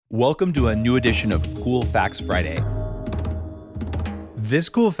Welcome to a new edition of Cool Facts Friday. This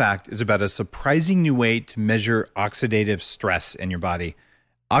cool fact is about a surprising new way to measure oxidative stress in your body.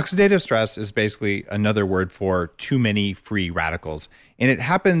 Oxidative stress is basically another word for too many free radicals. And it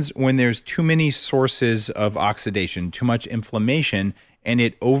happens when there's too many sources of oxidation, too much inflammation, and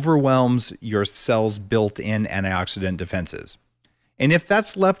it overwhelms your cell's built-in antioxidant defenses. And if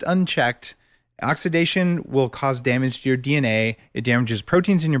that's left unchecked, oxidation will cause damage to your DNA. It damages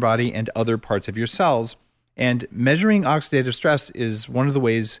proteins in your body and other parts of your cells. And measuring oxidative stress is one of the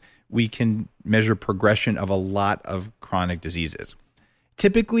ways we can measure progression of a lot of chronic diseases.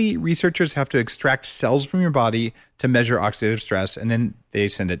 Typically, researchers have to extract cells from your body to measure oxidative stress, and then they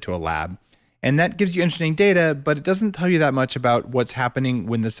send it to a lab. And that gives you interesting data, but it doesn't tell you that much about what's happening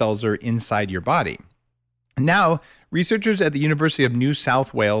when the cells are inside your body. Now, researchers at the University of New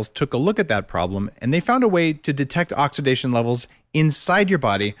South Wales took a look at that problem, and they found a way to detect oxidation levels inside your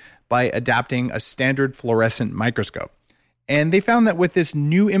body by adapting a standard fluorescent microscope. And they found that with this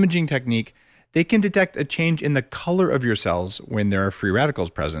new imaging technique, they can detect a change in the color of your cells when there are free radicals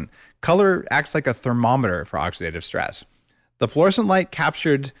present. Color acts like a thermometer for oxidative stress. The fluorescent light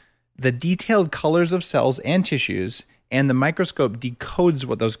captured the detailed colors of cells and tissues, and the microscope decodes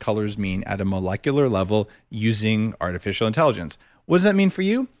what those colors mean at a molecular level using artificial intelligence. What does that mean for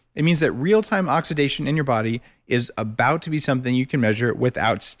you? It means that real-time oxidation in your body is about to be something you can measure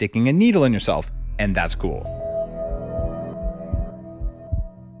without sticking a needle in yourself, and that's cool.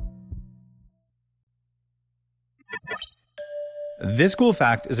 This cool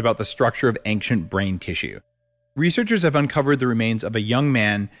fact is about the structure of ancient brain tissue. Researchers have uncovered the remains of a young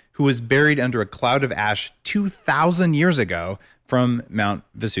man who was buried under a cloud of ash 2,000 years ago from Mount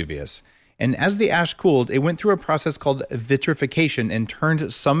Vesuvius. And as the ash cooled, it went through a process called vitrification and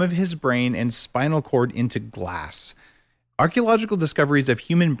turned some of his brain and spinal cord into glass. Archaeological discoveries of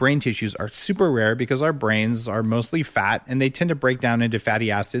human brain tissues are super rare because our brains are mostly fat and they tend to break down into fatty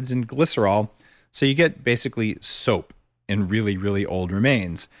acids and glycerol. So you get basically soap in really, really old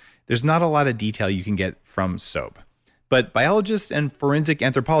remains. There's not a lot of detail you can get from soap. But biologists and forensic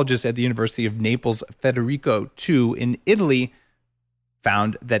anthropologists at the University of Naples Federico II in Italy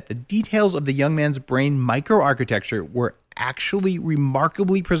found that the details of the young man's brain microarchitecture were actually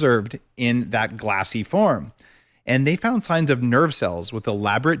remarkably preserved in that glassy form. And they found signs of nerve cells with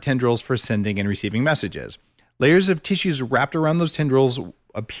elaborate tendrils for sending and receiving messages. Layers of tissues wrapped around those tendrils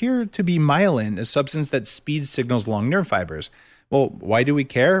appear to be myelin, a substance that speeds signals along nerve fibers. Well, why do we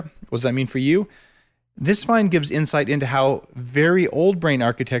care? What does that mean for you? This find gives insight into how very old brain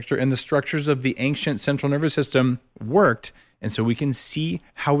architecture and the structures of the ancient central nervous system worked, and so we can see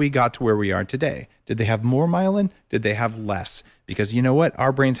how we got to where we are today. Did they have more myelin? Did they have less? Because you know what?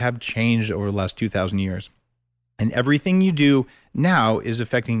 Our brains have changed over the last 2,000 years. And everything you do now is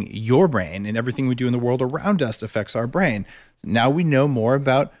affecting your brain, and everything we do in the world around us affects our brain. So now we know more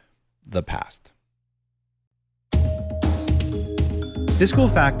about the past. This cool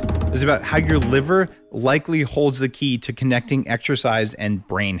fact is about how your liver likely holds the key to connecting exercise and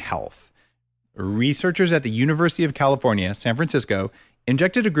brain health. Researchers at the University of California, San Francisco,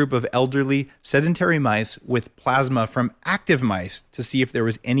 injected a group of elderly sedentary mice with plasma from active mice to see if there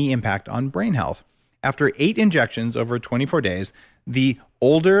was any impact on brain health. After 8 injections over 24 days, the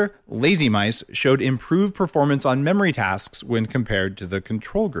older, lazy mice showed improved performance on memory tasks when compared to the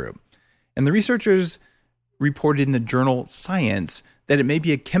control group. And the researchers reported in the journal Science that it may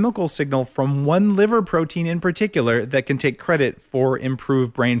be a chemical signal from one liver protein in particular that can take credit for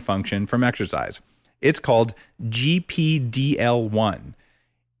improved brain function from exercise. It's called GPDL1.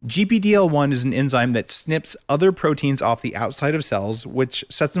 GPDL1 is an enzyme that snips other proteins off the outside of cells, which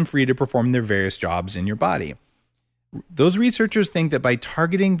sets them free to perform their various jobs in your body. Those researchers think that by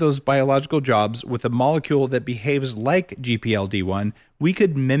targeting those biological jobs with a molecule that behaves like GPLD1, we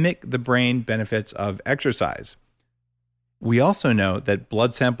could mimic the brain benefits of exercise. We also know that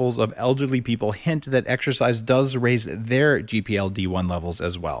blood samples of elderly people hint that exercise does raise their GPLD1 levels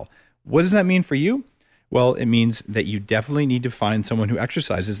as well. What does that mean for you? Well, it means that you definitely need to find someone who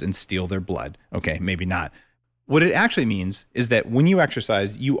exercises and steal their blood. Okay, maybe not. What it actually means is that when you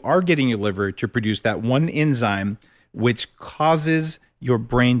exercise, you are getting your liver to produce that one enzyme which causes your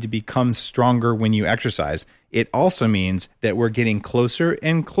brain to become stronger when you exercise. It also means that we're getting closer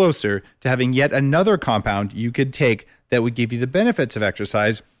and closer to having yet another compound you could take that would give you the benefits of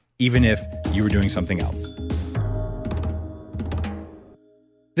exercise, even if you were doing something else.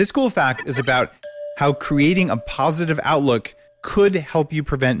 This cool fact is about how creating a positive outlook could help you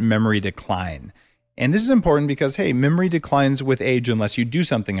prevent memory decline. And this is important because, hey, memory declines with age unless you do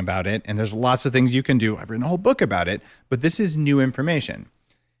something about it. And there's lots of things you can do. I've written a whole book about it, but this is new information.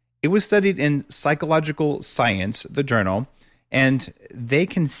 It was studied in Psychological Science, the journal, and they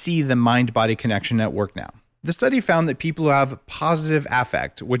can see the mind-body connection at work now. The study found that people who have positive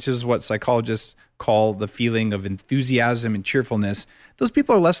affect, which is what psychologists call the feeling of enthusiasm and cheerfulness, those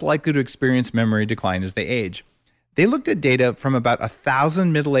people are less likely to experience memory decline as they age. They looked at data from about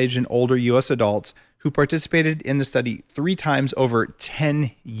 1,000 middle-aged and older U.S. adults who participated in the study 3 times over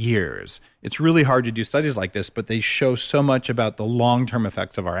 10 years. It's really hard to do studies like this, but they show so much about the long-term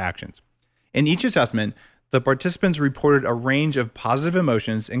effects of our actions. In each assessment, the participants reported a range of positive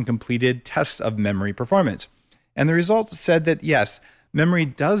emotions and completed tests of memory performance. And the results said that, yes, memory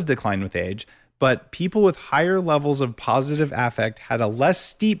does decline with age, but people with higher levels of positive affect had a less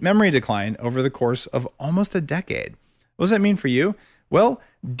steep memory decline over the course of almost a decade. What does that mean for you? Well,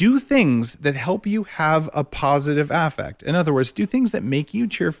 do things that help you have a positive affect. In other words, do things that make you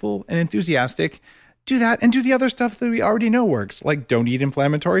cheerful and enthusiastic. Do that and do the other stuff that we already know works, like don't eat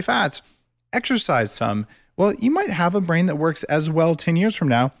inflammatory fats. Exercise some. Well, you might have a brain that works as well 10 years from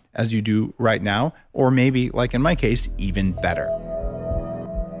now as you do right now, or maybe, like in my case, even better.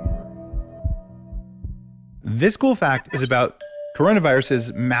 This cool fact is about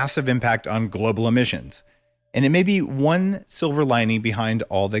coronavirus's massive impact on global emissions. And it may be one silver lining behind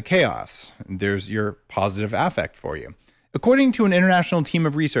all the chaos. There's your positive affect for you. According to an international team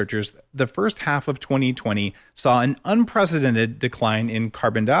of researchers, the first half of 2020 saw an unprecedented decline in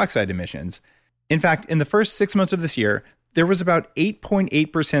carbon dioxide emissions. In fact, in the first 6 months of this year, there was about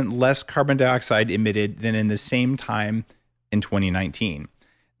 8.8% less carbon dioxide emitted than in the same time in 2019.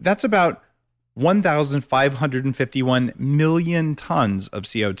 That's about 1,551 million tons of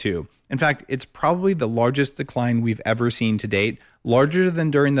CO2. In fact, it's probably the largest decline we've ever seen to date, larger than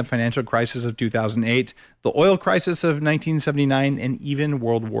during the financial crisis of 2008, the oil crisis of 1979, and even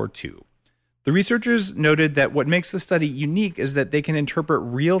World War II. The researchers noted that what makes the study unique is that they can interpret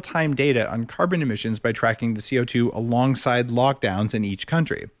real-time data on carbon emissions by tracking the CO2 alongside lockdowns in each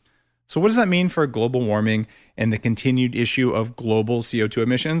country. So what does that mean for global warming and the continued issue of global CO2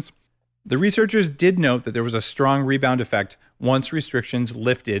 emissions? The researchers did note that there was a strong rebound effect once restrictions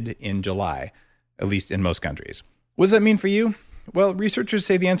lifted in July, at least in most countries. What does that mean for you? Well, researchers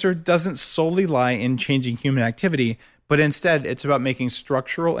say the answer doesn't solely lie in changing human activity, but instead it's about making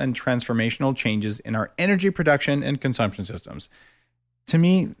structural and transformational changes in our energy production and consumption systems. To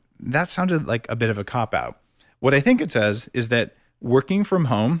me, that sounded like a bit of a cop-out. What I think it says is that working from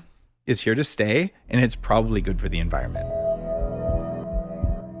home is here to stay, and it's probably good for the environment.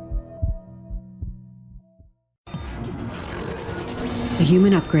 The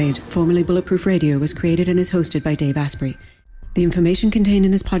Human Upgrade, formerly Bulletproof Radio, was created and is hosted by Dave Asprey. The information contained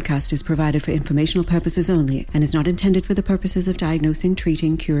in this podcast is provided for informational purposes only and is not intended for the purposes of diagnosing,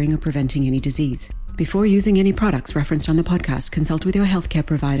 treating, curing, or preventing any disease. Before using any products referenced on the podcast, consult with your healthcare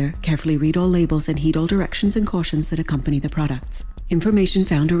provider, carefully read all labels, and heed all directions and cautions that accompany the products. Information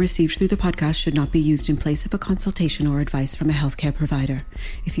found or received through the podcast should not be used in place of a consultation or advice from a healthcare provider.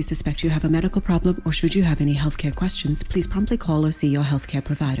 If you suspect you have a medical problem or should you have any healthcare questions, please promptly call or see your healthcare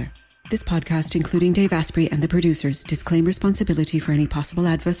provider. This podcast, including Dave Asprey and the producers, disclaim responsibility for any possible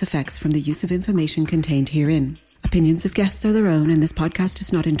adverse effects from the use of information contained herein. Opinions of guests are their own, and this podcast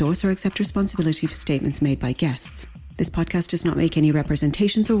does not endorse or accept responsibility for statements made by guests. This podcast does not make any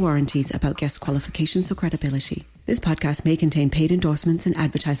representations or warranties about guest qualifications or credibility. This podcast may contain paid endorsements and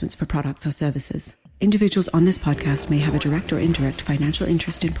advertisements for products or services. Individuals on this podcast may have a direct or indirect financial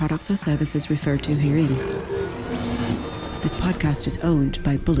interest in products or services referred to herein. This podcast is owned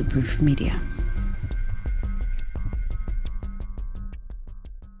by Bulletproof Media.